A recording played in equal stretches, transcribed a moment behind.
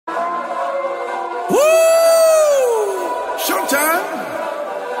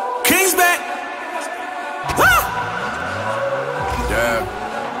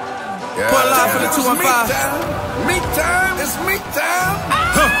215. Meat time, it's meat time.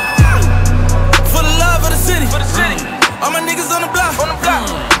 For the love of the city. All my niggas on the block.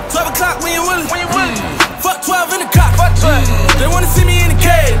 12 o'clock when you willing. Fuck 12 in the cop. They wanna see me in the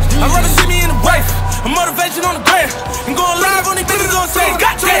cage. I'd rather see me in the wife. A motivation on the gram. And going live on these bitches on stage.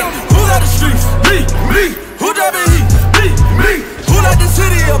 Goddamn. Who out the streets? Me. Who driving heat? Me. Who out the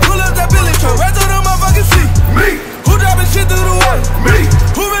city? Or pull up that Billy truck right to the motherfucking seat? Me. Who driving shit through the water? Me.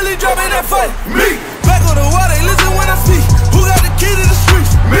 Who really dropping that fight? Me. Back on the water, listen when I speak. Who got the key to the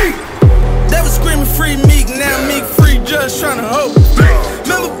streets? Me. They was screaming free Meek, now Meek free judge tryna hold.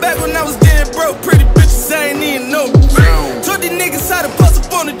 Remember back when I was getting broke, pretty bitches I ain't even know. Told these niggas how to bust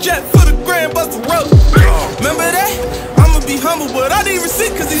up on the jet for the grand bust the rope. Remember that? I'ma be humble, but I need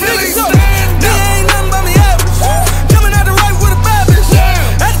receipt cause these niggas so. Nigga ain't nothing but me average. Coming out the right with a bad bitch.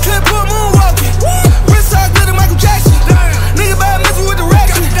 At the clip, put moonwalking. Wrist side good to Michael Jackson. Nigga bad messing with the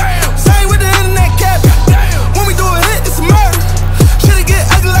ratchet. Same with the internet cap. When we do a hit, it's a murder. Shit'll get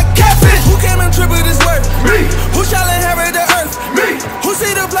ugly like catfish. Who came and tripled this word? Me. Who shall inherit the earth? Me. Who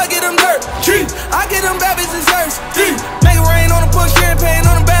see the plug, get them dirt? Cheap. I get them bad bitches first. Deep. Make it rain on them, put champagne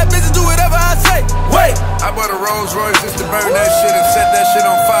on them bad bitches, do whatever I say. Wait. I bought a Rolls Royce just to burn that shit and set that shit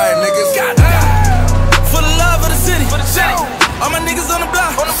on fire, niggas. For the love of the city. All my niggas on the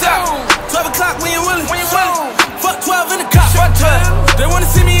block. 12 o'clock when you willing. Fuck 12 in the cop. They wanna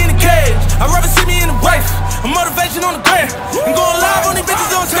see me in the cage. I'd rather see me in the wife. A motivation on the gram. And going live on these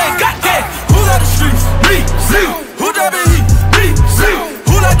bitches on stage. Goddamn. Who out the streets? Me. Who driving heat? Me.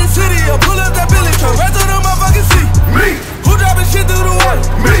 Who like the city? Or pull up that Billy truck right to the motherfucking seat? Me. Who driving shit through the water?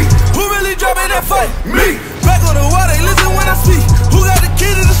 Me. Who really dropping that fight? Me. Back on the water, listen when I speak. Who got the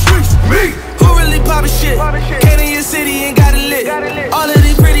key to the streets? Me. Who really poppin' shit? Came in your city and got it lit. All of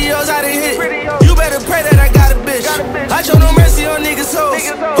these pretty hoes I done hit. You better pray that I got a bitch. I show no mercy on niggas'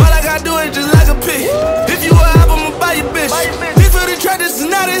 hoes. All I gotta do is just like a pig. If you a hop, I'ma buy your bitch. This for the track, this is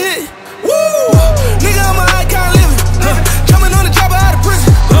not a hit. Woo! Nigga, I'm a icon living. Jumping on the chopper out of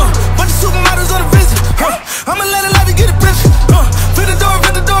prison. Bunch of supermodels on a visit. I'ma let it live and get a bitch. Fit the door.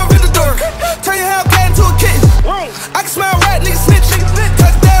 Turn your Hellcat into a kitten. I can smell rat, nigga snitch.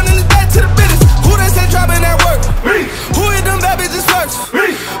 Touch down in his back to the business. Who they say dropping that work? Me. Who hit them bad bitches first?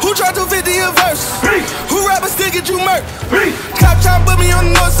 Me. Who tried 250 a verse? Me. Who rap and still get you murked? Me. Cop trying to put me on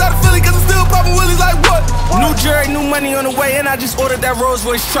the north side of Philly cause I'm still popping willies like what? New jury, new money on the way and I just ordered that Rolls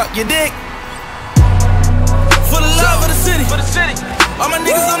Royce truck, you dig? For the love of the city. All my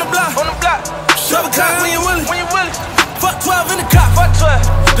niggas on the block. 12 o'clock when you willing. Fuck 12 in the cop.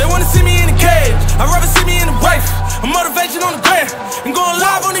 They wanna see me in the cage. I'd rather see me in the wife. A motivation on the gram. And going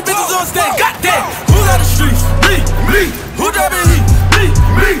live on these bitches on stage. Goddamn. Who out the streets? Me. Who driving heat?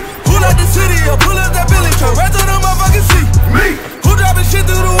 Me. Who like the city? Or pull up that Billy truck right to the motherfucking seat? Me. Who dropping shit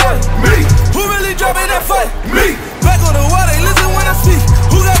through the water? Me. Who really dropping that fight? Me. Back on the water, listen when I speak.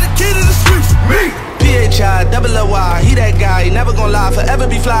 Who got the key to the streets? Me. PHI-double-L-Y, he that guy, he never gon' lie, forever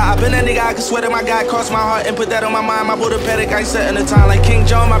be fly. I been that nigga, I can swear that my guy crossed my heart and put that on my mind. My Buddha Pedic, I ain't setting the time like King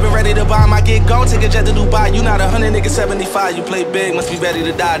John. I been ready to buy my gig, gon' take a jet to Dubai. You not 100, nigga 75. You play big, must be ready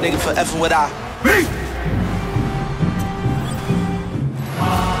to die, nigga, for effing with I. Me.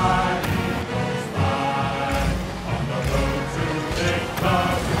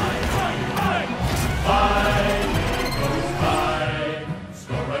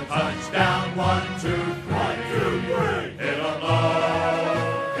 Touchdown, 1, 2, 3. Hit 'em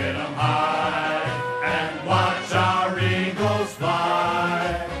low, hit 'em high, and watch our eagles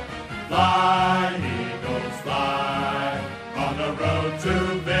fly. Fly, eagles fly, on the road to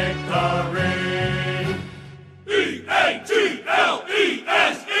victory. E-A-T!